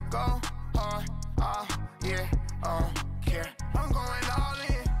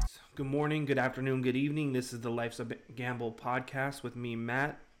Good morning, good afternoon, good evening. This is the Life's a Gamble podcast with me,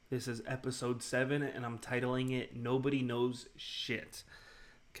 Matt. This is episode 7, and I'm titling it Nobody Knows Shit.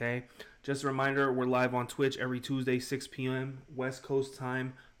 Okay? Just a reminder, we're live on Twitch every Tuesday, 6 p.m. West Coast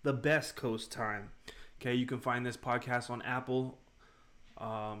time, the best coast time. Okay? You can find this podcast on Apple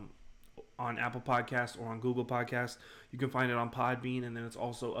Podcast or on Google Podcast. You can find it on Podbean, and then it's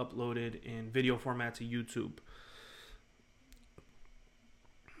also uploaded in video format to YouTube.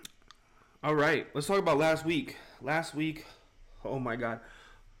 All right, let's talk about last week. Last week, oh my God.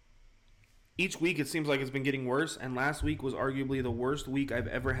 Each week it seems like it's been getting worse, and last week was arguably the worst week I've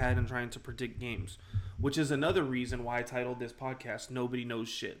ever had in trying to predict games, which is another reason why I titled this podcast Nobody Knows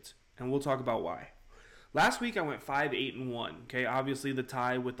Shit, and we'll talk about why. Last week I went 5-8-1. Okay, obviously the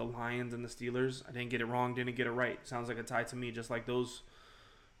tie with the Lions and the Steelers. I didn't get it wrong, didn't get it right. Sounds like a tie to me, just like those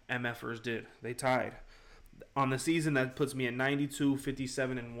MFers did. They tied. On the season, that puts me at 92,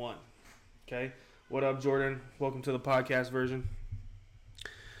 57, and 1. Okay, what up, Jordan? Welcome to the podcast version.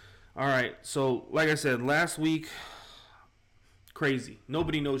 All right, so like I said, last week, crazy.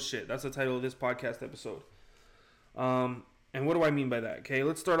 Nobody knows shit. That's the title of this podcast episode. And what do I mean by that? Okay,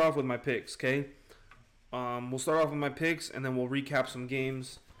 let's start off with my picks. Okay, we'll start off with my picks, and then we'll recap some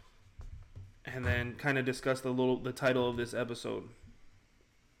games, and then kind of discuss the title of this episode.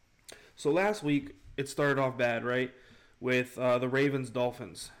 So last week it started off bad, right? With the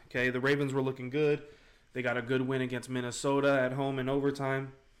Ravens-Dolphins. Okay, the Ravens were looking good. They got a good win against Minnesota at home in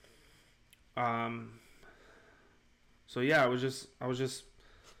overtime. So yeah, I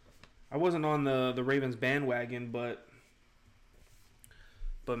wasn't on the Ravens bandwagon, but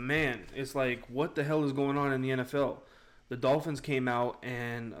man, it's like, what the hell is going on in the NFL? The Dolphins came out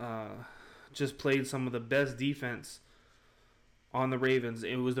and just played some of the best defense on the Ravens.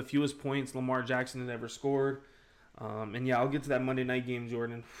 It was the fewest points Lamar Jackson had ever scored. And yeah, I'll get to that Monday night game,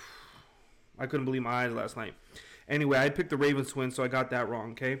 Jordan. I couldn't believe my eyes last night. Anyway, I picked the Ravens to win, so I got that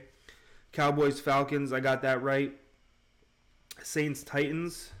wrong, okay? Cowboys, Falcons, I got that right. Saints,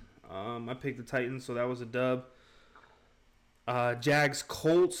 Titans, I picked the Titans, so that was a dub. Jags,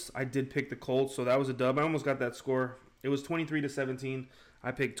 Colts, I did pick the Colts, so that was a dub. I almost got that score. It was 23-17.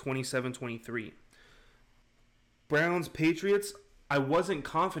 I picked 27-23. Browns, Patriots, I wasn't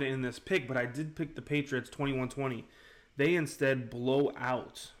confident in this pick, but I did pick the Patriots 21-20. They instead blow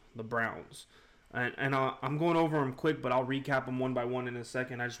out the Browns. And I'm going over them quick, but I'll recap them one by one in a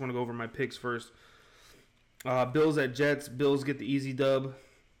second. I just want to go over my picks first. Bills at Jets. Bills get the easy dub.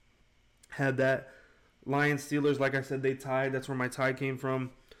 Had that. Lions, Steelers, like I said, they tied. That's where my tie came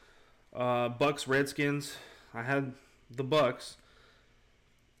from. Bucks, Redskins. I had the Bucks.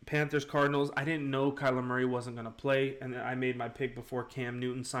 Panthers, Cardinals. I didn't know Kyler Murray wasn't going to play, and I made my pick before Cam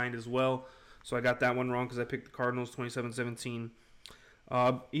Newton signed as well. So I got that one wrong because I picked the Cardinals 27-17.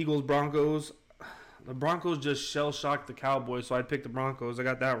 Eagles, Broncos. The Broncos just shell-shocked the Cowboys, so I picked the Broncos. I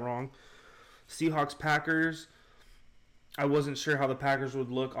got that wrong. Seahawks, Packers. I wasn't sure how the Packers would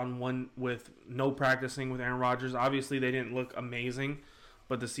look on one with no practicing with Aaron Rodgers. Obviously, they didn't look amazing,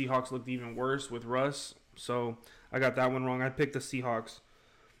 but the Seahawks looked even worse with Russ. So I got that one wrong. I picked the Seahawks.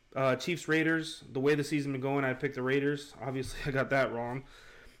 Chiefs, Raiders. The way the season been going, I picked the Raiders. Obviously, I got that wrong.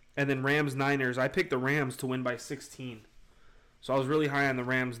 And then Rams, Niners. I picked the Rams to win by 16. So I was really high on the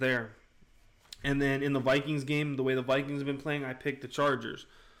Rams there. And then in the Vikings game, the way the Vikings have been playing, I picked the Chargers.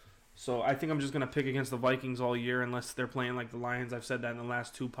 So I think I'm just going to pick against the Vikings all year unless they're playing like the Lions. I've said that in the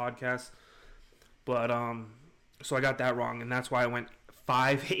last 2 podcasts. But so I got that wrong, and that's why I went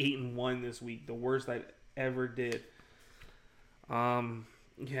 5-8-1 this week, the worst I ever did.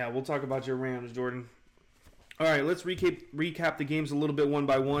 Yeah, we'll talk about your Rams, Jordan. All right, let's recap the games a little bit one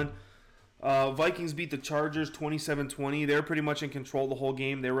by one. Vikings beat the Chargers 27-20. They were pretty much in control the whole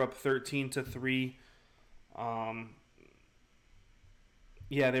game. They were up 13-3.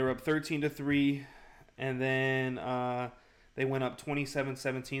 They were up 13-3, and then they went up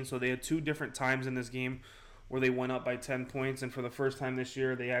 27-17. So they had 2 different times in this game where they went up by 10 points, and for the first time this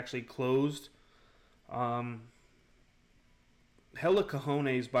year, they actually closed. Hella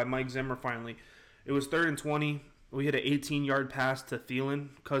cojones by Mike Zimmer finally. It was 3rd and 20. We hit an 18-yard pass to Thielen.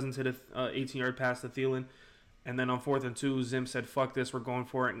 Cousins hit an 18-yard pass to Thielen. And then on 4th and 2, Zim said, fuck this, we're going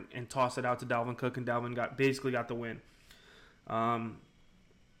for it, and tossed it out to Dalvin Cook, and Dalvin basically got the win.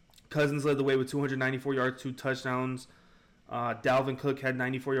 Cousins led the way with 294 yards, 2 touchdowns. Dalvin Cook had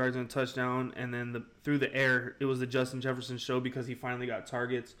 94 yards and a touchdown. And then through the air, it was the Justin Jefferson show because he finally got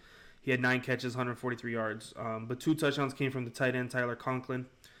targets. He had 9 catches, 143 yards. But 2 touchdowns came from the tight end, Tyler Conklin.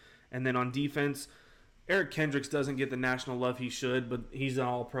 And then on defense, Eric Kendricks doesn't get the national love he should, but he's an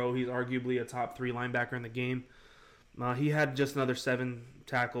all-pro. He's arguably a top 3 linebacker in the game. He had just another 7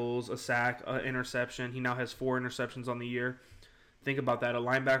 tackles, a sack, an interception. He now has 4 interceptions on the year. Think about that. A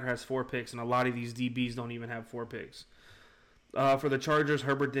linebacker has 4 picks, and a lot of these DBs don't even have 4 picks. For the Chargers,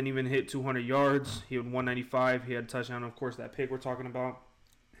 Herbert didn't even hit 200 yards. He had 195. He had a touchdown, of course, that pick we're talking about.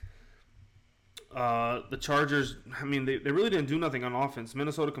 The Chargers, I mean, they really didn't do nothing on offense.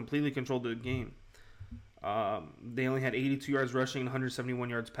 Minnesota completely controlled the game. They only had 82 yards rushing and 171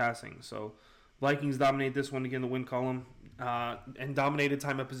 yards passing. So Vikings dominate this one again, the win column, and dominated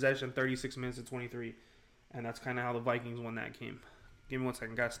time of possession, 36 minutes to 23. And that's kind of how the Vikings won that game. Give me 1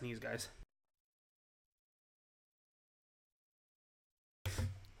 second. Got to sneeze, guys.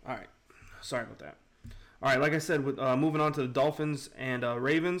 All right. Sorry about that. All right, like I said, with moving on to the Dolphins and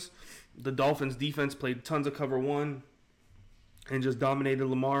Ravens, the Dolphins defense played tons of cover 1 and just dominated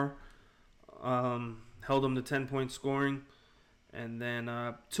Lamar, held him to 10 points scoring. And then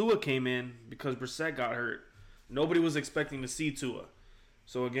Tua came in because Brissett got hurt. Nobody was expecting to see Tua.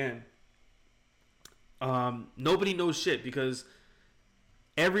 So, again, nobody knows shit because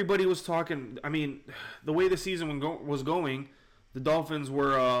everybody was talking. I mean, the way the season was going, the Dolphins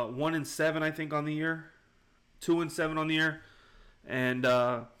were 1-7, I think, on the year. 2-7 on the year. And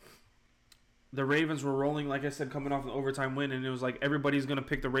the Ravens were rolling, like I said, coming off an overtime win. And it was like everybody's going to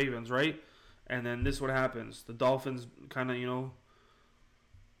pick the Ravens, right? And then this is what happens. The Dolphins kind of,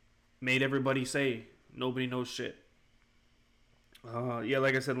 made everybody say nobody knows shit.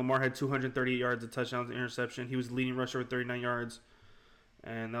 Like I said, Lamar had 238 yards, a touchdown, an interception. He was the leading rusher with 39 yards.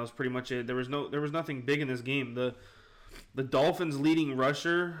 And that was pretty much it. There was nothing big in this game. The Dolphins' leading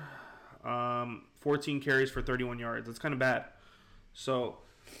rusher, 14 carries for 31 yards. That's kind of bad. So,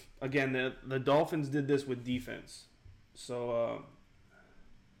 again, the Dolphins did this with defense. So,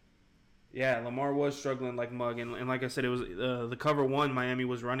 Lamar was struggling like mug. And like I said, it was the cover 1 Miami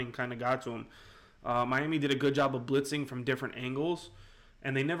was running kind of got to him. Miami did a good job of blitzing from different angles.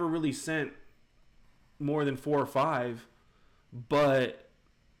 And they never really sent more than 4 or 5. But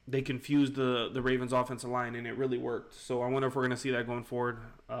they confused the Ravens' offensive line, and it really worked. So I wonder if we're going to see that going forward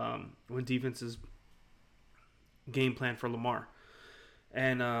when defenses game plan for Lamar.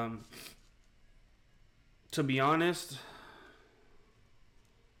 And to be honest,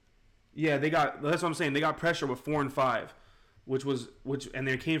 that's what I'm saying. They got pressure with 4 and 5, and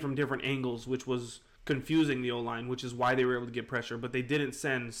they came from different angles, which was confusing the O-line, which is why they were able to get pressure. But they didn't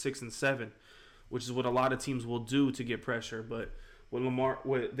send 6 and 7, which is what a lot of teams will do to get pressure. But with Lamar,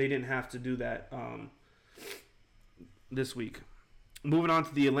 they didn't have to do that this week. Moving on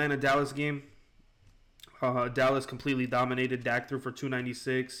to the Atlanta-Dallas game. Dallas completely dominated. Dak threw for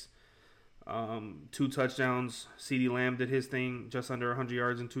 296, 2 touchdowns. CeeDee Lamb did his thing, just under 100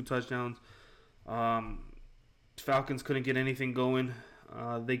 yards and 2 touchdowns. Falcons couldn't get anything going.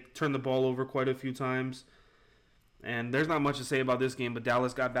 They turned the ball over quite a few times. And there's not much to say about this game, but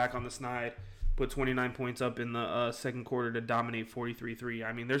Dallas got back on the snide. Put 29 points up in the second quarter to dominate 43-3.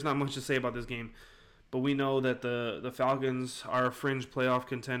 I mean, there's not much to say about this game. But we know that the Falcons are a fringe playoff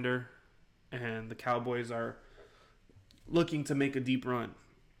contender. And the Cowboys are looking to make a deep run.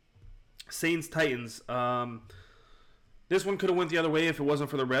 Saints-Titans. This one could have went the other way if it wasn't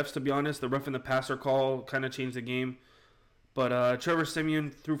for the refs, to be honest. The roughing the passer call kind of changed the game. But Trevor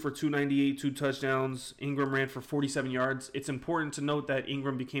Siemian threw for 298, 2 touchdowns. Ingram ran for 47 yards. It's important to note that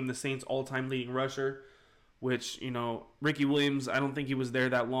Ingram became the Saints' all-time leading rusher, which, Ricky Williams, I don't think he was there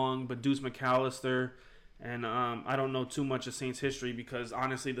that long, but Deuce McAllister, and I don't know too much of Saints history because,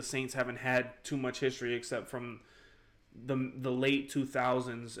 honestly, the Saints haven't had too much history except from the late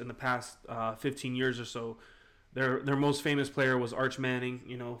 2000s in the past 15 years or so. Their most famous player was Arch Manning,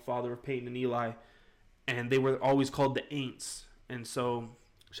 father of Peyton and Eli. And they were always called the Aints. And so,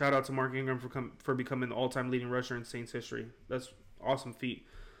 shout out to Mark Ingram for becoming the all-time leading rusher in Saints history. That's awesome feat.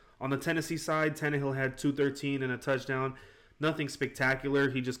 On the Tennessee side, Tannehill had 213 and a touchdown. Nothing spectacular.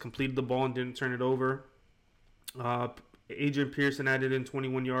 He just completed the ball and didn't turn it over. Adrian Pearson added in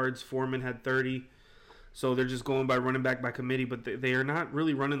 21 yards. Foreman had 30. So they're just going by running back by committee. But they are not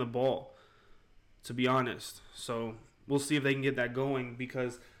really running the ball, to be honest. So we'll see if they can get that going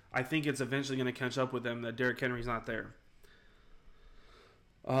because I think it's eventually going to catch up with them that Derrick Henry's not there.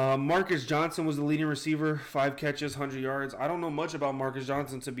 Marcus Johnson was the leading receiver, 5 catches, 100 yards. I don't know much about Marcus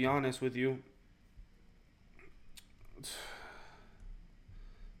Johnson, to be honest with you.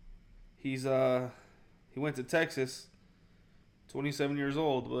 He went to Texas, 27 years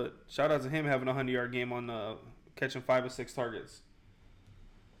old, but shout out to him having a 100-yard game on catching 5 or 6 targets.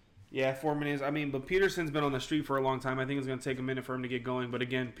 Yeah, Foreman is. But Peterson's been on the street for a long time. I think it's going to take a minute for him to get going. But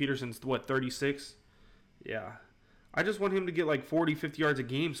again, Peterson's, 36? Yeah. I just want him to get like 40, 50 yards a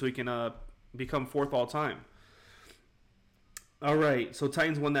game so he can become 4th all time. All right, so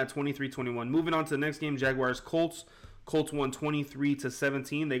Titans won that 23-21. Moving on to the next game, Jaguars Colts. Colts won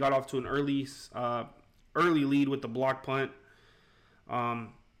 23-17. They got off to an early lead with the block punt.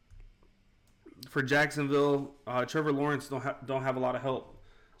 For Jacksonville, Trevor Lawrence don't have a lot of help,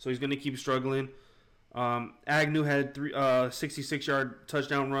 so he's going to keep struggling. Agnew had 66-yard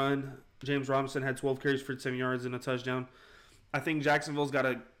touchdown run. James Robinson had 12 carries for 7 yards and a touchdown. I think Jacksonville's got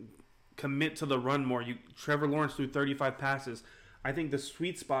to commit to the run more. Trevor Lawrence threw 35 passes. I think the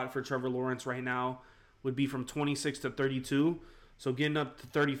sweet spot for Trevor Lawrence right now would be from 26 to 32. So getting up to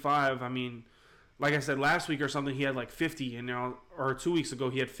 35, I mean, like I said last week or something, he had like 50, and or 2 weeks ago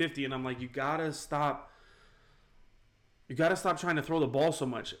he had 50, and I'm like, you gotta stop trying to throw the ball so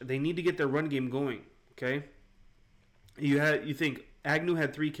much. They need to get their run game going. Okay, you think Agnew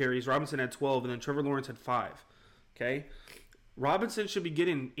had 3 carries, Robinson had 12, and then Trevor Lawrence had 5. Okay, Robinson should be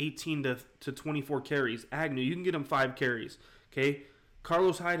getting 18 to 24 carries. Agnew, you can get him 5 carries. Okay,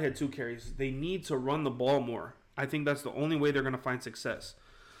 Carlos Hyde had 2 carries. They need to run the ball more. I think that's the only way they're going to find success.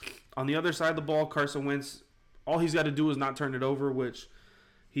 On the other side of the ball, Carson Wentz, all he's got to do is not turn it over, which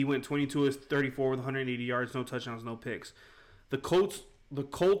he went 22 of 34 with 180 yards, no touchdowns, no picks. The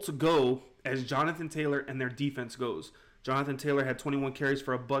Colts go as Jonathan Taylor and their defense goes. Jonathan Taylor had 21 carries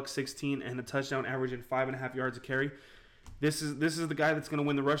for $116 and a touchdown, averaging 5.5 yards a carry. This is the guy that's going to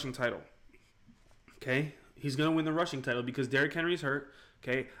win the rushing title. Okay, he's going to win the rushing title because Derrick Henry's hurt.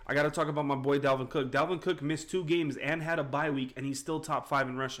 Okay, I got to talk about my boy Dalvin Cook. Dalvin Cook missed 2 games and had a bye week, and he's still top 5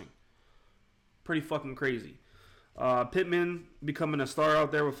 in rushing. Pretty fucking crazy. Pittman becoming a star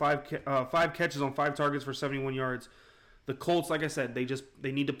out there with 5 catches on 5 targets for 71 yards. The Colts, like I said,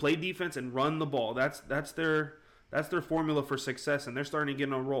 they need to play defense and run the ball. That's their formula for success, and they're starting to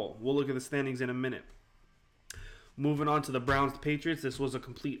get on a roll. We'll look at the standings in a minute. Moving on to the Browns Patriots, this was a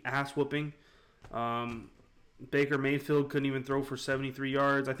complete ass whooping. Baker Mayfield couldn't even throw for 73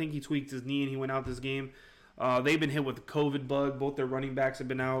 yards. I think he tweaked his knee and he went out this game. They've been hit with the COVID bug. Both their running backs have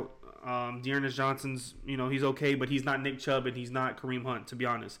been out. Dearness Johnson's, he's okay, but he's not Nick Chubb and he's not Kareem Hunt, to be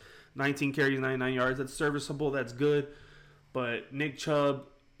honest. 19 carries, 99 yards. That's serviceable. That's good. But Nick Chubb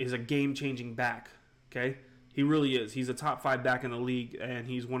is a game-changing back, okay? He really is. He's a top 5 back in the league, and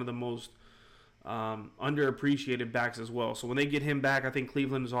he's one of the most underappreciated backs as well. So when they get him back, I think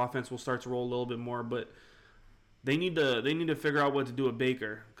Cleveland's offense will start to roll a little bit more. But they need to figure out what to do with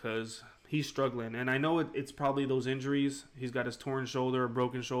Baker because he's struggling. And I know it's probably those injuries. He's got his torn shoulder, a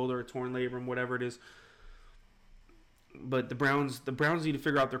broken shoulder, a torn labrum, whatever it is. But the Browns need to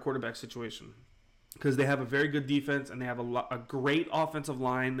figure out their quarterback situation because they have a very good defense and they have a great offensive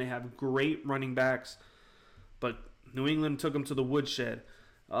line. They have great running backs. But New England took them to the woodshed.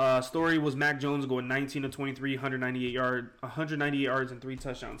 Story was Mac Jones going 19 of 23, 198 yards and 3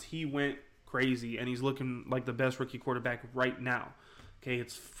 touchdowns. He went crazy, and he's looking like the best rookie quarterback right now. Okay,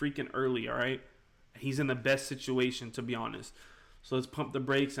 it's freaking early, all right? He's in the best situation, to be honest. So let's pump the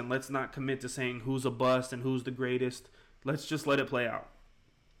brakes, and let's not commit to saying who's a bust and who's the greatest. Let's just let it play out.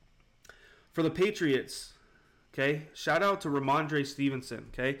 For the Patriots, okay, shout out to Ramondre Stevenson,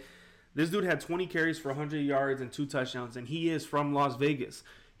 okay? This dude had 20 carries for 100 yards and 2 touchdowns, and he is from Las Vegas.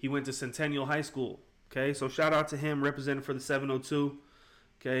 He went to Centennial High School, okay? So shout out to him representing for the 702,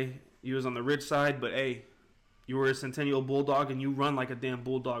 okay? He was on the rich side, but hey, you were a Centennial Bulldog, and you run like a damn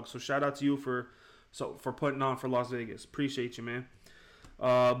Bulldog. So shout out to you for putting on for Las Vegas. Appreciate you, man.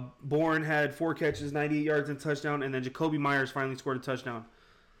 Bourne had 4 catches, 98 yards and touchdown, and then Jacoby Myers finally scored a touchdown.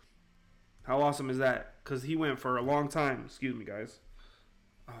 How awesome is that? Because he went for a long time. Excuse me, guys.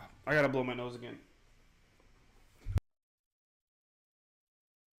 I gotta blow my nose again.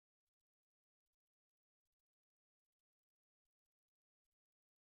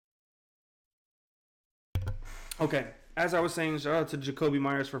 Okay, as I was saying, shout out to Jacoby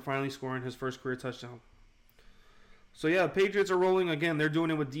Myers for finally scoring his first career touchdown. So yeah, the Patriots are rolling again. They're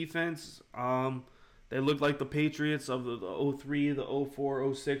doing it with defense. They look like the Patriots of the 03, the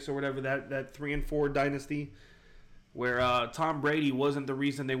 04, 06, or whatever, that 3-4 dynasty, where Tom Brady wasn't the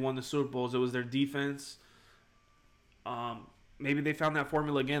reason they won the Super Bowls. It was their defense. Maybe they found that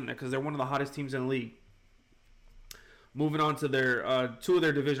formula again because they're one of the hottest teams in the league. Moving on to their 2 of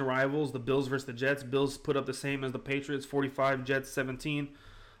their division rivals, the Bills versus the Jets. Bills put up the same as the Patriots, 45, Jets 17.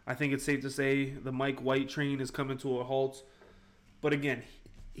 I think it's safe to say the Mike White train is coming to a halt. But again,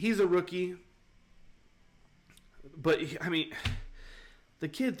 he's a rookie. But, I mean, the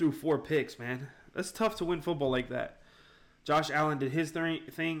kid threw 4 picks, man. That's tough to win football like that. Josh Allen did his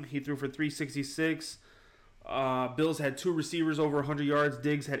thing. He threw for 366. Bills had 2 receivers over 100 yards.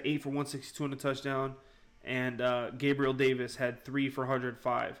 Diggs had 8 for 162 and a touchdown. And Gabriel Davis had 3 for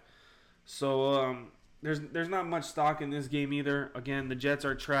 105. So, there's not much stock in this game either. Again, the Jets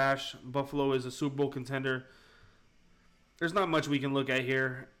are trash. Buffalo is a Super Bowl contender. There's not much we can look at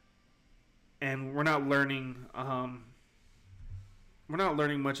here, and we're not learning. We're not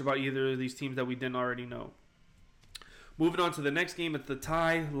learning much about either of these teams that we didn't already know. Moving on to the next game, it's the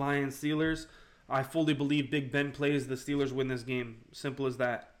tie, Lions Steelers. I fully believe Big Ben plays. The Steelers win this game. Simple as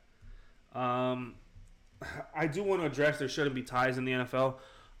that. I do want to address there shouldn't be ties in the NFL.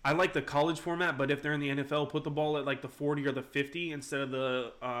 I like the college format, but if they're in the NFL, put the ball at like the 40 or the 50 instead of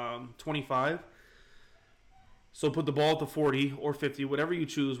the 25. So put the ball at the 40 or 50, whatever you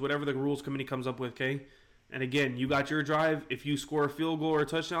choose, whatever the rules committee comes up with, okay? And again, you got your drive. If you score a field goal or a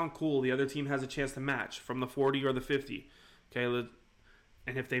touchdown, cool. The other team has a chance to match from the 40 or the 50. Okay,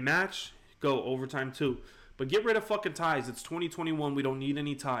 and if they match, go overtime too. But get rid of fucking ties. It's 2021. We don't need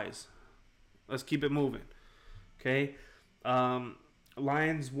any ties. Let's keep it moving. Okay?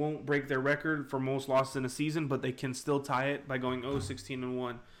 Lions won't break their record for most losses in a season, but they can still tie it by going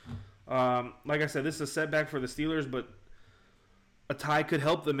 0-16-1. Like I said, this is a setback for the Steelers, but a tie could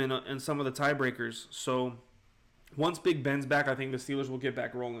help them in some of the tiebreakers. So once Big Ben's back, I think the Steelers will get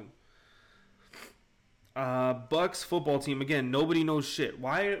back rolling. Bucks football team, again, nobody knows shit.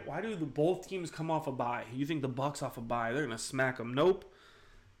 Why do both teams come off a bye? You think the Bucks off a bye, they're going to smack them. Nope.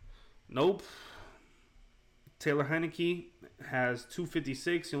 Taylor Heineke has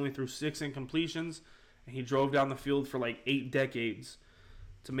 256. He only threw 6 incompletions, and he drove down the field for like 8 decades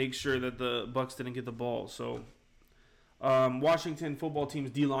to make sure that the Bucks didn't get the ball. So Washington football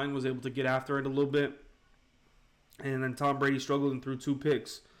team's D-line was able to get after it a little bit. And then Tom Brady struggled and threw 2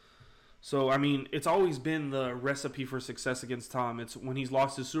 picks. So, I mean, it's always been the recipe for success against Tom. It's when he's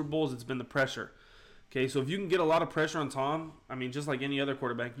lost his Super Bowls, it's been the pressure. Okay, so if you can get a lot of pressure on Tom, I mean, just like any other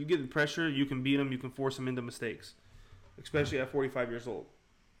quarterback, you get the pressure, you can beat him, you can force him into mistakes, especially at 45 years old.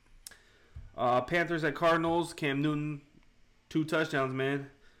 Panthers at Cardinals, Cam Newton, 2 touchdowns, man.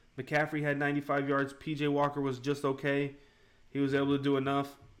 McCaffrey had 95 yards. P.J. Walker was just okay. He was able to do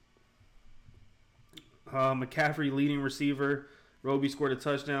enough. McCaffrey, leading receiver. Roby scored a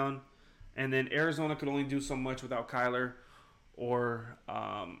touchdown. And then Arizona could only do so much without Kyler or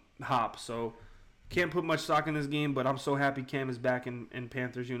Hop. So can't put much stock in this game, but I'm so happy Cam is back in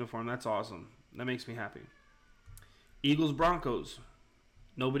Panthers uniform. That's awesome. That makes me happy. Eagles-Broncos.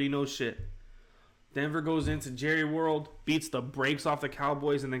 Nobody knows shit. Denver goes into Jerry World, beats the brakes off the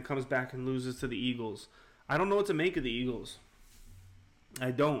Cowboys, and then comes back and loses to the Eagles. I don't know what to make of the Eagles.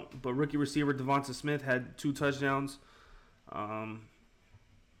 I don't. But rookie receiver Devonta Smith had 2 touchdowns. And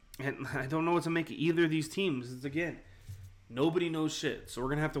I don't know what to make of either of these teams. It's, again, nobody knows shit. So we're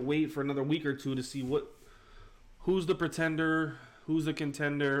going to have to wait for another week or two to see who's the pretender, who's the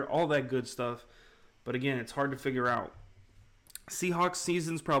contender, all that good stuff. But again, it's hard to figure out. Seahawks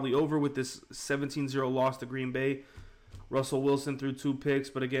season's probably over with this 17-0 loss to Green Bay. Russell Wilson threw 2 picks,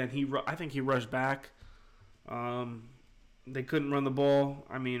 but again, I think he rushed back. They couldn't run the ball.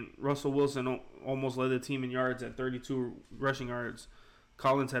 I mean, Russell Wilson almost led the team in yards at 32 rushing yards.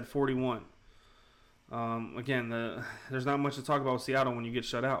 Collins had 41. Again, there's not much to talk about with Seattle when you get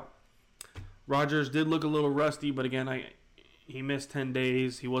shut out. Rodgers did look a little rusty, but again, he missed 10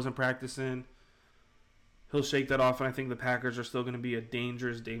 days. He wasn't practicing. He'll shake that off, and I think the Packers are still going to be a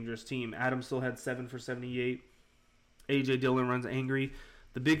dangerous, dangerous team. Adams still had 7 for 78. A.J. Dillon runs angry.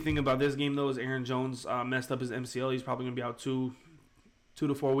 The big thing about this game, though, is Aaron Jones messed up his MCL. He's probably going to be out 2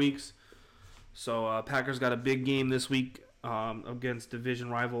 to 4 weeks. So Packers got a big game this week against division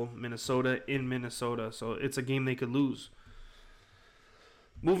rival Minnesota in Minnesota. So it's a game they could lose.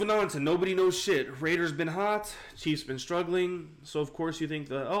 Moving on to nobody knows shit. Raiders been hot. Chiefs been struggling. So, of course, you think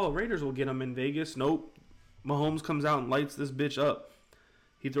Raiders will get them in Vegas. Nope. Mahomes comes out and lights this bitch up.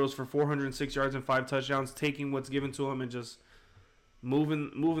 He throws for 406 yards and 5 touchdowns, taking what's given to him and just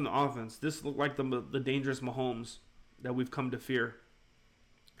moving the offense. This looked like the dangerous Mahomes that we've come to fear.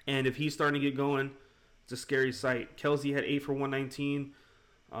 And if he's starting to get going, it's a scary sight. Kelsey had 8 for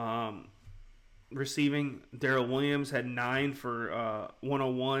 119. Receiving, Darrell Williams had 9 for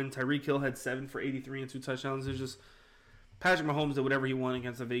 101. Tyreek Hill had 7 for 83 and 2 touchdowns. It's just Patrick Mahomes did whatever he wanted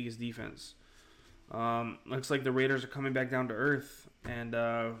against the Vegas defense. Looks like the Raiders are coming back down to earth, and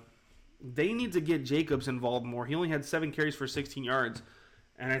they need to get Jacobs involved more. He only had 7 carries for 16 yards,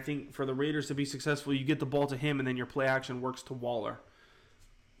 and I think for the Raiders to be successful, you get the ball to him, and then your play action works to Waller.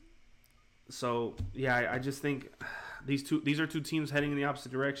 So, yeah, I just think these are 2 teams heading in the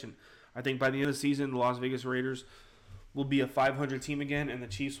opposite direction. I think by the end of the season, the Las Vegas Raiders will be a 500 team again, and the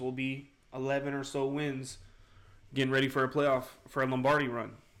Chiefs will be 11 or so wins, getting ready for a Lombardi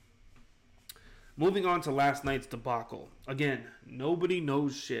run. Moving on to last night's debacle. Again, nobody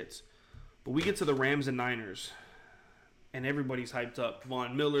knows shit. But we get to the Rams and Niners, and everybody's hyped up.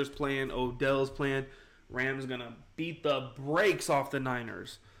 Von Miller's playing, Odell's playing. Rams gonna beat the brakes off the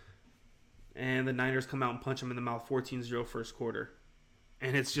Niners. And the Niners come out and punch them in the mouth 14-0 first quarter.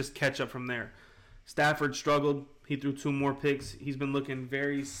 And it's just catch up from there. Stafford struggled. He threw 2 more picks. He's been looking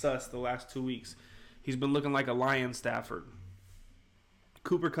very sus the last 2 weeks. He's been looking like a lion, Stafford.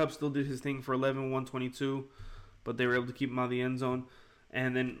 Cooper Kupp still did his thing for 11, 122, but they were able to keep him out of the end zone.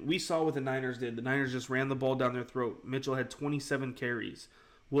 And then we saw what the Niners did. The Niners just ran the ball down their throat. Mitchell had 27 carries.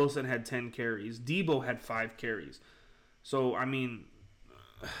 Wilson had 10 carries. Debo had 5 carries. So, I mean,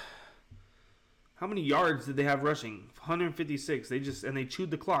 how many yards did they have rushing? 156. They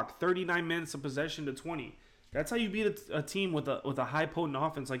chewed the clock. 39 minutes of possession to 20. That's how you beat a team with a high potent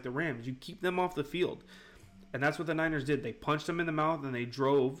offense like the Rams. You keep them off the field. And that's what the Niners did. They punched them in the mouth and they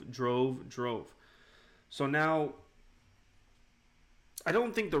drove. So now, I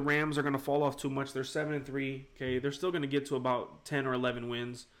don't think the Rams are going to fall off too much. They're 7-3. Okay, they're still going to get to about 10 or 11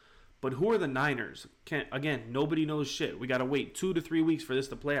 wins. But who are the Niners? Again, nobody knows shit. We got to wait 2 to 3 weeks for this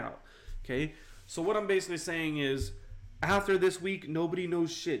to play out. Okay, so what I'm basically saying is, after this week, nobody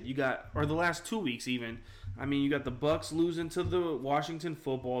knows shit. Or the last 2 weeks even. I mean, you got the Bucks losing to the Washington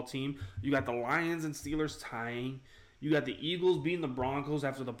football team. You got the Lions and Steelers tying. You got the Eagles beating the Broncos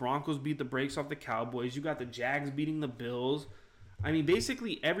after the Broncos beat the brakes off the Cowboys. You got the Jags beating the Bills. I mean,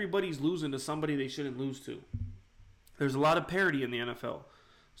 basically everybody's losing to somebody they shouldn't lose to. There's a lot of parity in the NFL.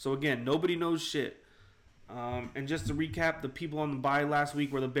 So again, nobody knows shit. And just to recap, the people on the bye last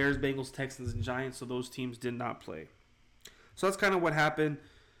week were the Bears, Bengals, Texans, and Giants. So those teams did not play. So that's kind of what happened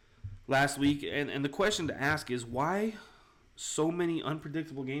last week. And the question to ask is, why so many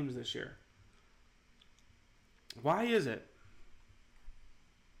unpredictable games this year? Why is it?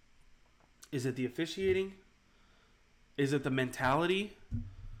 Is it the officiating? Is it the mentality?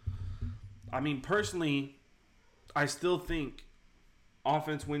 I mean, personally, I still think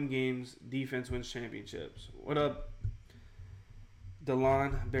offense wins games, defense wins championships. What up,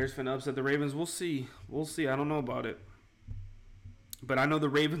 DeLon? Bears finna upset the Ravens. We'll see. I don't know about it. But I know the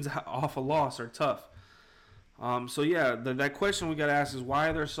Ravens off a loss are tough. So yeah, that question we got to ask is, why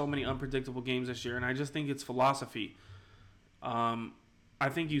are there so many unpredictable games this year? And I just think it's philosophy. I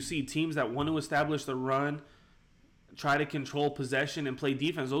think you see teams that want to establish the run, try to control possession and play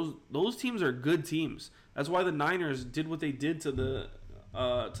defense. Those teams are good teams. That's why the Niners did what they did to the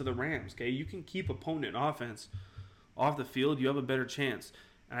Rams. Okay, you can keep opponent offense off the field, you have a better chance.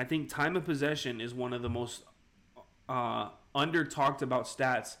 And I think time of possession is one of the most under talked about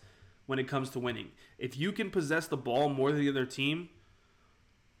stats when it comes to winning. If you can possess the ball more than the other team,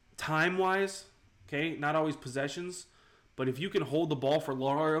 time wise, okay, not always possessions, but if you can hold the ball for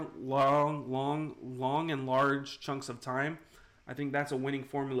long and large chunks of time, I think that's a winning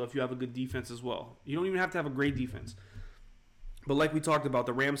formula if you have a good defense as well. You don't even have to have a great defense. But like we talked about,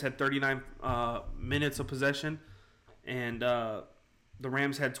 the Rams had 39 minutes of possession, and the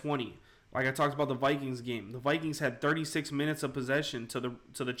Rams had 20. Like I talked about the Vikings game, the Vikings had 36 minutes of possession to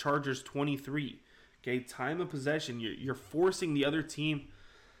the Chargers 23. Okay, time of possession, you're forcing the other team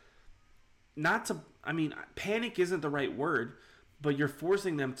not to. I mean, panic isn't the right word, but you're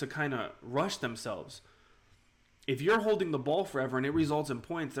forcing them to kind of rush themselves. If you're holding the ball forever and it results in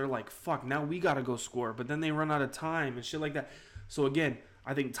points, they're like, fuck, now we got to go score. But then they run out of time and shit like that. So again,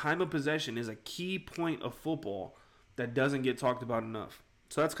 I think time of possession is a key point of football that doesn't get talked about enough.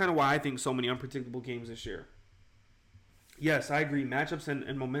 So that's kind of why I think so many unpredictable games this year. Yes, I agree. Matchups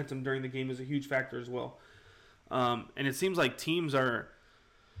and momentum during the game is a huge factor as well. And it seems like teams are...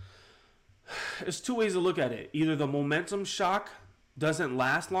 There's two ways to look at it. Either the momentum shock doesn't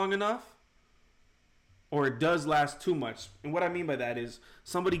last long enough, or it does last too much. And what I mean by that is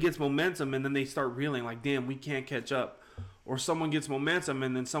somebody gets momentum and then they start reeling like, damn, we can't catch up. Or someone gets momentum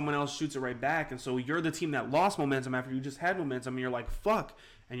and then someone else shoots it right back. And so you're the team that lost momentum after you just had momentum. And you're like, fuck.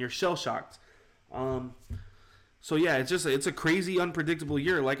 And you're shell-shocked. So yeah, it's a crazy, unpredictable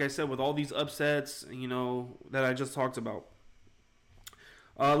year. Like I said, with all these upsets, that I just talked about.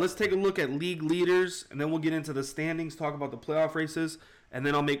 Let's take a look at league leaders, and then we'll get into the standings, talk about the playoff races, and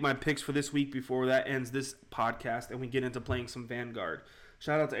then I'll make my picks for this week before that ends this podcast, and we get into playing some Vanguard.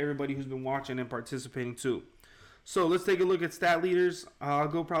 Shout out to everybody who's been watching and participating too. So let's take a look at stat leaders. I'll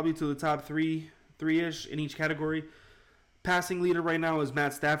go probably to the top three-ish in each category. Passing leader right now is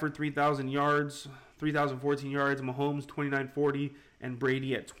Matt Stafford, 3,014 yards. Mahomes, 2,940, and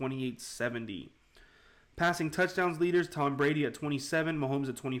Brady at 2,870. Passing touchdowns leaders, Tom Brady at 27, Mahomes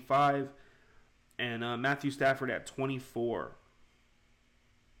at 25, and Matthew Stafford at 24.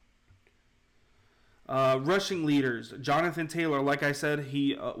 Rushing leaders, Jonathan Taylor. Like I said,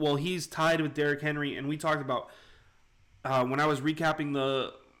 he's tied with Derrick Henry, and we talked about when I was recapping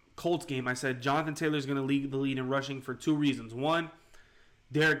the Colts game. I said Jonathan Taylor is going to lead the lead in rushing for two reasons. One,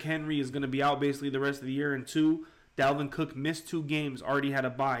 Derrick Henry is going to be out basically the rest of the year, and two, Dalvin Cook missed 2 games, already had a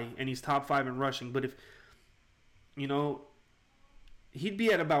bye, and he's top 5 in rushing. But if he'd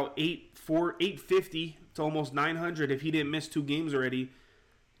be at about 850 to almost 900 if he didn't miss 2 games already,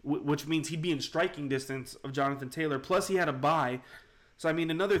 which means he'd be in striking distance of Jonathan Taylor. Plus, he had a bye. So, I mean,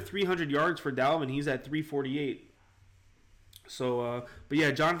 another 300 yards for Dalvin. He's at 348. So, but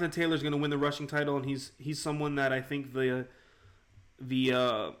yeah, Jonathan Taylor's going to win the rushing title, and he's someone that I think the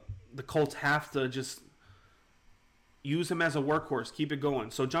Colts have to just use him as a workhorse, keep it going.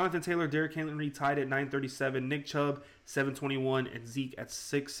 So Jonathan Taylor, Derrick Henry tied at 937, Nick Chubb 721, and Zeke at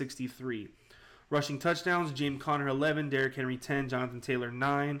 663. Rushing touchdowns, James Conner 11, Derrick Henry 10, Jonathan Taylor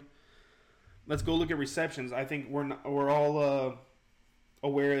 9. Let's go look at receptions. I think we're all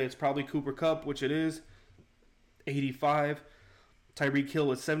aware that it's probably Cooper Kupp, which it is, 85. Tyreek Hill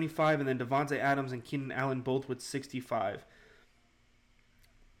with 75, and then Devontae Adams and Keenan Allen both with 65.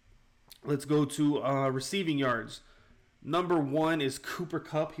 Let's go to receiving yards. Number 1 is Cooper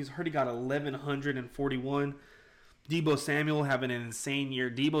Kupp. He's already got 1,141. Deebo Samuel having an insane year.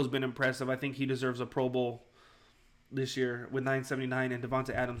 Deebo's been impressive. I think he deserves a Pro Bowl this year with 979, and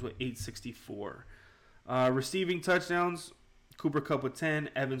Devontae Adams with 864. Receiving touchdowns, Cooper Kupp with 10,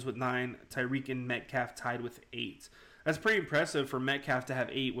 Evans with 9, Tyreek and Metcalf tied with 8. That's pretty impressive for Metcalf to have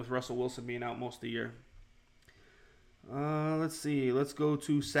 8 with Russell Wilson being out most of the year. Let's see. Let's go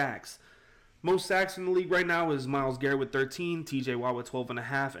to sacks. Most sacks in the league right now is Myles Garrett with 13, TJ Watt with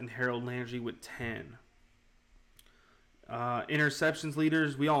 12.5, and Harold Landry with 10. Interceptions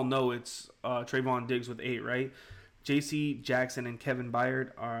leaders, we all know it's Trayvon Diggs with 8, right? J.C. Jackson and Kevin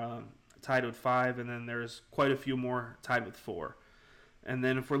Byard are tied with 5, and then there's quite a few more tied with 4. And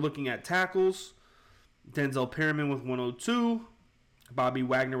then if we're looking at tackles, Denzel Perryman with 102, Bobby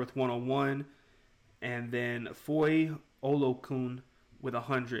Wagner with 101, and then Foy Olokun with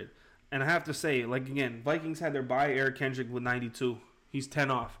 100. And I have to say, like, again, Vikings had their bye. Eric Kendrick with 92. He's 10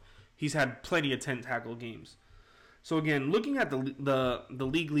 off. He's had plenty of 10-tackle games. So, again, looking at the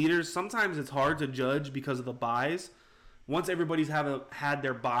league leaders, sometimes it's hard to judge because of the byes. Once everybody's had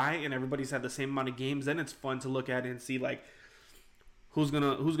their bye and everybody's had the same amount of games, then it's fun to look at it and see, like, who's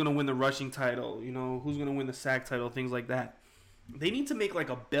gonna win the rushing title, who's gonna win the sack title, things like that. They need to make, like,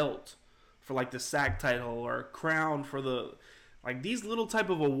 a belt for, like, the sack title or a crown for the... Like, these little type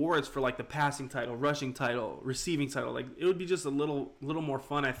of awards for, like, the passing title, rushing title, receiving title. Like, it would be just a little more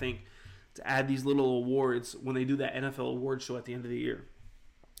fun, I think, to add these little awards when they do that NFL award show at the end of the year.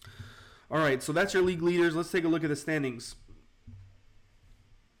 All right, so that's your league leaders. Let's take a look at the standings.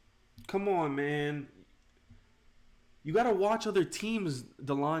 Come on, man. You got to watch other teams,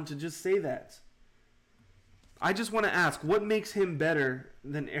 DeLon, to just say that. I just want to ask, what makes him better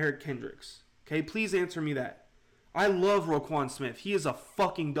than Eric Kendricks? Okay, please answer me that. I love Roquan Smith. He is a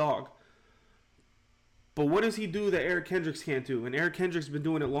fucking dog. But what does he do that Eric Kendricks can't do? And Eric Kendricks has been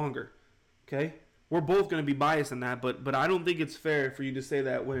doing it longer. Okay? We're both going to be biased in that, but I don't think it's fair for you to say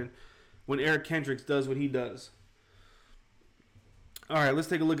that when Eric Kendricks does what he does. All right, let's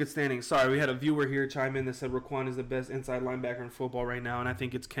take a look at standings. Sorry, we had a viewer here chime in that said Roquan is the best inside linebacker in football right now, and I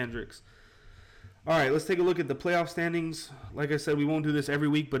think it's Kendricks. All right, let's take a look at the playoff standings. Like I said, we won't do this every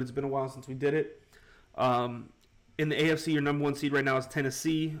week, but it's been a while since we did it. In the AFC, your number 1 seed right now is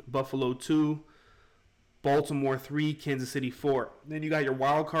Tennessee, Buffalo 2, Baltimore 3, Kansas City 4. Then you got your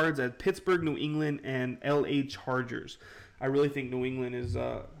wild cards at Pittsburgh, New England, and LA Chargers. I really think New England is...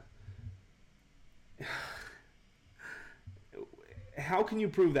 How can you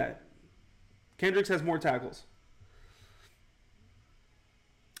prove that? Kendricks has more tackles.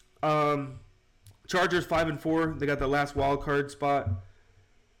 Chargers 5-4. They got the last wild card spot.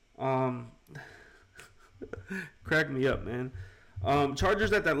 Crack me up, man.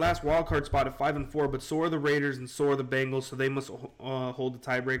 Chargers at that last wild card spot at 5-4, but so are the Raiders and so are the Bengals, so they must hold the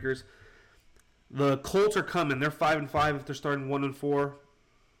tiebreakers. The Colts are coming. They're 5-5 if they're starting 1-4 or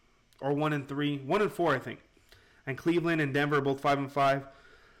 1-3, 1-4, I think. And Cleveland and Denver are both 5-5.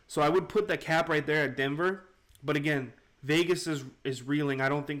 So I would put the cap right there at Denver. But again, Vegas is reeling. I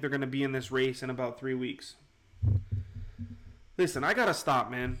don't think they're going to be in this race in about 3 weeks. Listen, I got to stop,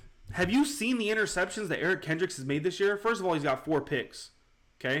 man. Have you seen the interceptions that Eric Kendricks has made this year? First of all, he's got 4 picks.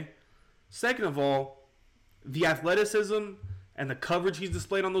 Okay? Second of all, the athleticism and the coverage he's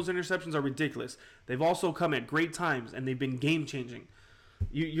displayed on those interceptions are ridiculous. They've also come at great times, and they've been game-changing.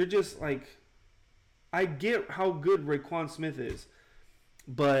 You're just like... I get how good Roquan Smith is.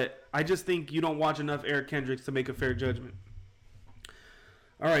 but I just think you don't watch enough Eric Kendricks to make a fair judgment.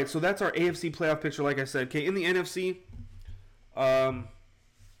 All right, so that's our AFC playoff picture, like I said. Okay, in the NFC,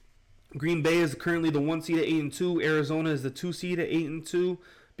 Green Bay is currently the 1 seed at 8-2. Arizona is the 2 seed at 8-2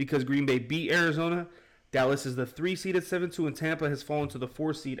 because Green Bay beat Arizona. Dallas is the 3 seed at 7-2, and Tampa has fallen to the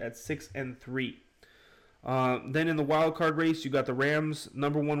 4 seed at 6-3. Then in the wild card race, you got the Rams,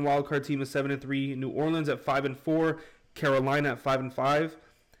 number 1 wild card team at 7-3. New Orleans at 5-4. Carolina at 5-5.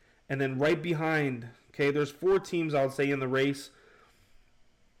 And then right behind, okay, there's 4 teams I would say in the race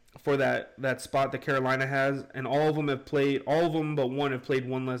for that spot that Carolina has, and all of them but one have played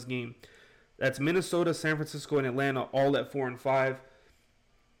one less game. That's Minnesota, San Francisco, and Atlanta, all at 4-5,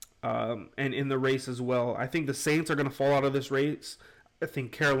 and in the race as well. I think the Saints are going to fall out of this race. I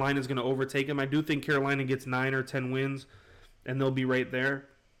think Carolina is going to overtake them. I do think Carolina gets 9 or 10 wins, and they'll be right there.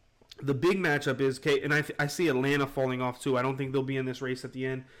 The big matchup is, and I see Atlanta falling off too. I don't think they'll be in this race at the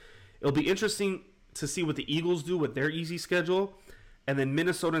end. It'll be interesting to see what the Eagles do with their easy schedule. And then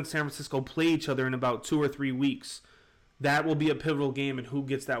Minnesota and San Francisco play each other in about 2 or 3 weeks. That will be a pivotal game in who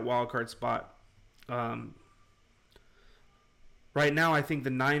gets that wild card spot. Right now, I think the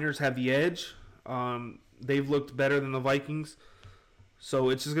Niners have the edge. They've looked better than the Vikings. So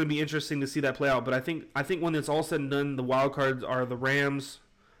it's just going to be interesting to see that play out. But I think when it's all said and done, the wild cards are the Rams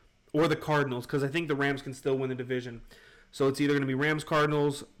or the Cardinals, because I think the Rams can still win the division. So it's either going to be Rams,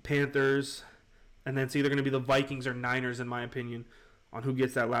 Cardinals, Panthers, and then it's either going to be the Vikings or Niners, in my opinion, on who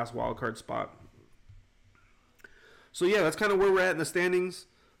gets that last wild card spot. So yeah, that's kind of where we're at in the standings.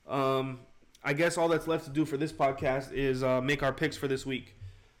 I guess all that's left to do for this podcast is make our picks for this week.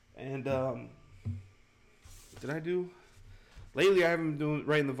 And lately I haven't been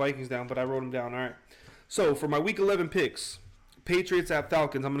writing the Vikings down, but I wrote them down. All right. So for my week 11 picks, Patriots at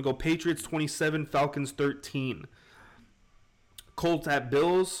Falcons. I'm going to go Patriots 27, Falcons 13. Colts at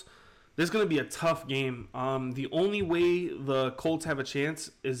Bills. This is going to be a tough game. The only way the Colts have a chance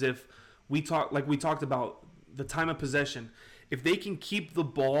is if we talked about the time of possession. If they can keep the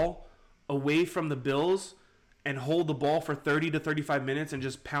ball away from the Bills and hold the ball for 30 to 35 minutes and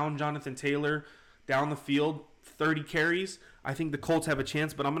just pound Jonathan Taylor down the field, 30 carries, I think the Colts have a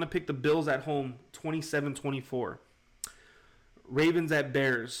chance. But I'm going to pick the Bills at home, 27-24. Ravens at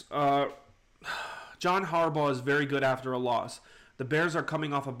Bears. John Harbaugh is very good after a loss. The Bears are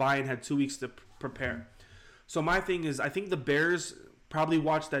coming off a bye and had 2 weeks to prepare. So my thing is, I think the Bears probably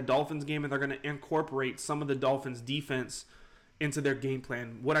watched that Dolphins game and they're going to incorporate some of the Dolphins' defense into their game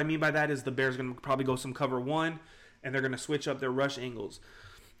plan. What I mean by that is the Bears are going to probably go some cover 1 and they're going to switch up their rush angles.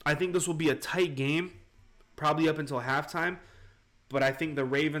 I think this will be a tight game, probably up until halftime, but I think the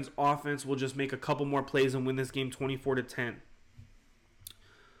Ravens' offense will just make a couple more plays and win this game 24-10.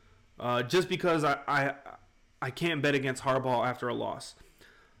 Just because I can't bet against Harbaugh after a loss.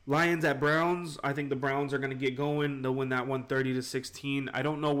 Lions at Browns. I think the Browns are going to get going. They'll win that one 30-16. I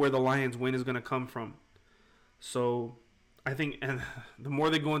don't know where the Lions win is going to come from. So I think, and the more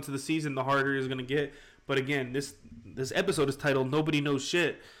they go into the season, the harder it's going to get. But again, this episode is titled Nobody Knows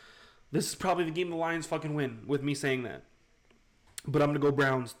Shit. This is probably the game the Lions fucking win with me saying that. But I'm going to go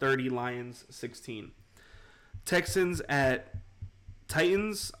Browns 30, Lions 16. Texans at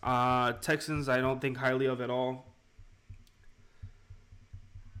Titans. Texans I don't think highly of at all.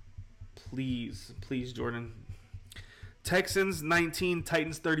 Please, Jordan. Texans 19,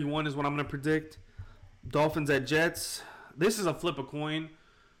 Titans 31 is what I'm going to predict. Dolphins at Jets. This is a flip a coin.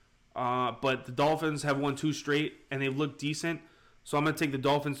 But the Dolphins have won 2 straight and they've looked decent. So I'm going to take the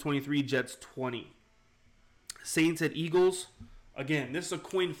Dolphins 23, Jets 20. Saints at Eagles. Again, this is a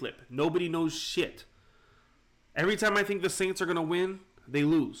coin flip. Nobody knows shit. Every time I think the Saints are going to win, they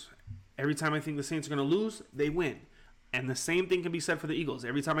lose. Every time I think the Saints are going to lose, they win. And the same thing can be said for the Eagles.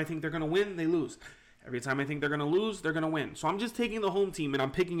 Every time I think they're going to win, they lose. Every time I think they're going to lose, they're going to win. So I'm just taking the home team and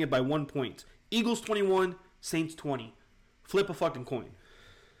I'm picking it by 1 point. Eagles 21, Saints 20. Flip a fucking coin.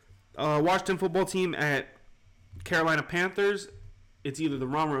 Washington football team at Carolina Panthers. It's either the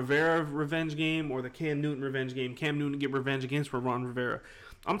Ron Rivera revenge game or the Cam Newton revenge game. Cam Newton get revenge against Ron Rivera.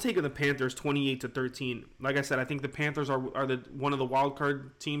 I'm taking the Panthers 28-13. Like I said, I think the Panthers are one of the wild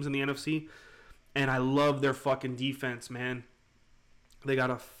card teams in the NFC, and I love their fucking defense, man. They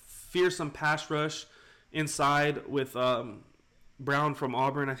got a fearsome pass rush inside with Brown from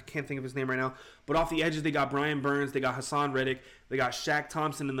Auburn. I can't think of his name right now. But off the edges, they got Brian Burns. They got Hassan Reddick. They got Shaq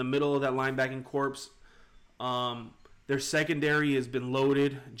Thompson in the middle of that linebacking corps. Their secondary has been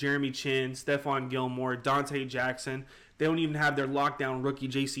loaded. Jeremy Chin, Stephon Gilmore, Dante Jackson. They don't even have their lockdown rookie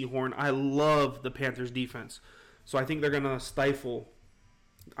J.C. Horn. I love the Panthers defense. So I think they're going to stifle.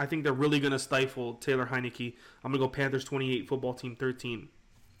 I think they're really going to stifle Taylor Heineke. I'm going to go Panthers 28, football team 13.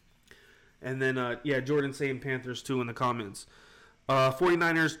 And then, Jordan saying Panthers too in the comments.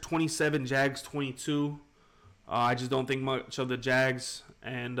 49ers 27, Jags 22. I just don't think much of the Jags,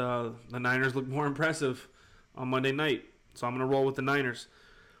 and the Niners look more impressive on Monday night. So I'm going to roll with the Niners.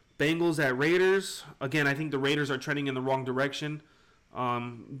 Bengals at Raiders. Again, I think the Raiders are trending in the wrong direction.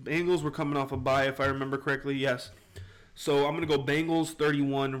 Bengals were coming off a bye, if I remember correctly. Yes. So I'm going to go Bengals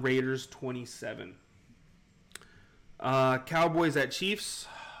 31, Raiders 27. Cowboys at Chiefs.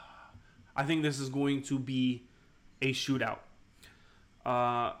 I think this is going to be a shootout.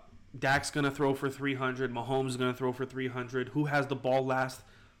 Dak's going to throw for 300. Mahomes is going to throw for 300. Who has the ball last?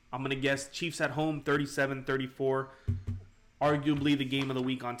 I'm going to guess Chiefs at home 37-34. Arguably the game of the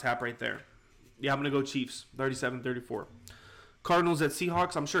week on tap right there. Yeah, I'm going to go Chiefs 37-34. Cardinals at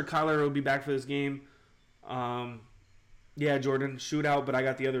Seahawks. I'm sure Kyler will be back for this game. Yeah, Jordan, shootout, but I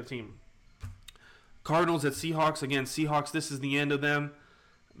got the other team. Cardinals at Seahawks. Again, Seahawks, this is the end of them.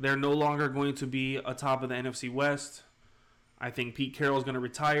 They're no longer going to be atop of the NFC West. I think Pete Carroll is going to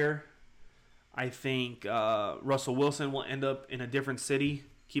retire. I think Russell Wilson will end up in a different city.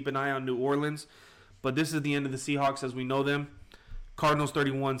 Keep an eye on New Orleans. But this is the end of the Seahawks as we know them. Cardinals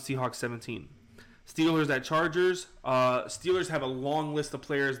 31, Seahawks 17. Steelers at Chargers. Steelers have a long list of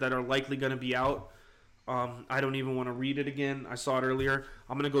players that are likely going to be out. I don't even want to read it again. I saw it earlier.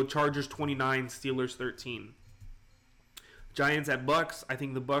 I'm going to go Chargers 29, Steelers 13. Giants at Bucks. I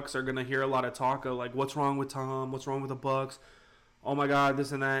think the Bucks are going to hear a lot of talk of like, what's wrong with Tom? What's wrong with the Bucks? Oh my God,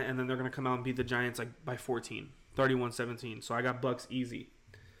 this and that. And then they're going to come out and beat the Giants like by 14, 31-17. So I got Bucks easy.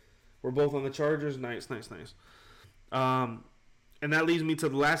 We're both on the Chargers. Nice. And that leads me to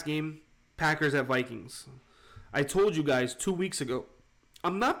the last game, Packers at Vikings. I told you guys 2 weeks ago,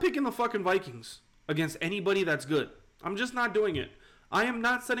 I'm not picking the fucking Vikings against anybody that's good. I'm just not doing it. I am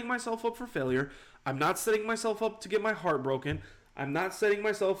not setting myself up for failure. I'm not setting myself up to get my heart broken. I'm not setting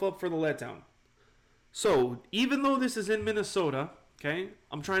myself up for the letdown. So, even though this is in Minnesota, okay,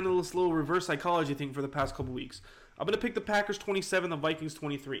 I'm trying to this little reverse psychology thing for the past couple weeks. I'm going to pick the Packers 27, the Vikings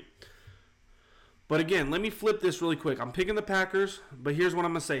 23. But again, let me flip this really quick. I'm picking the Packers, but here's what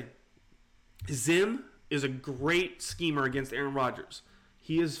I'm going to say. Zim is a great schemer against Aaron Rodgers.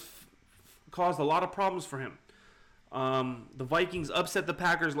 He has caused a lot of problems for him. The Vikings upset the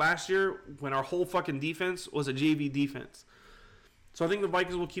Packers last year when our whole fucking defense was a JV defense. So I think the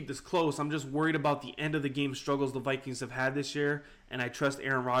Vikings will keep this close. I'm just worried about the end of the game struggles the Vikings have had this year, and I trust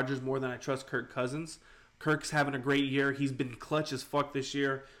Aaron Rodgers more than I trust Kirk Cousins. Kirk's having a great year. He's been clutch as fuck this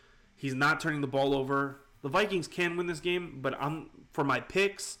year. He's not turning the ball over. The Vikings can win this game, but for my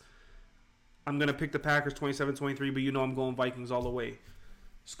picks, I'm going to pick the Packers 27-23, but you know I'm going Vikings all the way.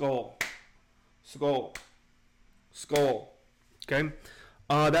 Skull. Okay?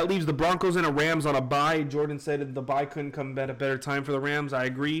 That leaves the Broncos and the Rams on a bye. Jordan said the bye couldn't come at a better time for the Rams. I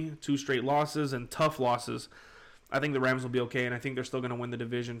agree. 2 straight losses and tough losses. I think the Rams will be okay, and I think they're still going to win the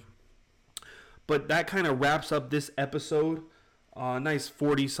division. But that kind of wraps up this episode. Nice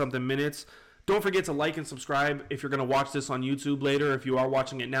 40-something minutes. Don't forget to like and subscribe if you're going to watch this on YouTube later. If you are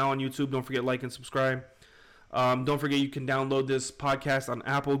watching it now on YouTube, don't forget to like and subscribe. Don't forget you can download this podcast on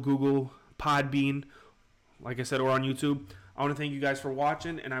Apple, Google, Podbean, like I said, or on YouTube. I want to thank you guys for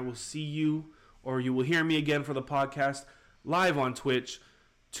watching, and I will see you, or you will hear me again for the podcast live on Twitch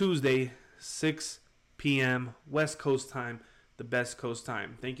Tuesday, 6 p.m. West Coast time, the best coast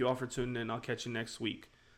time. Thank you all for tuning in. I'll catch you next week.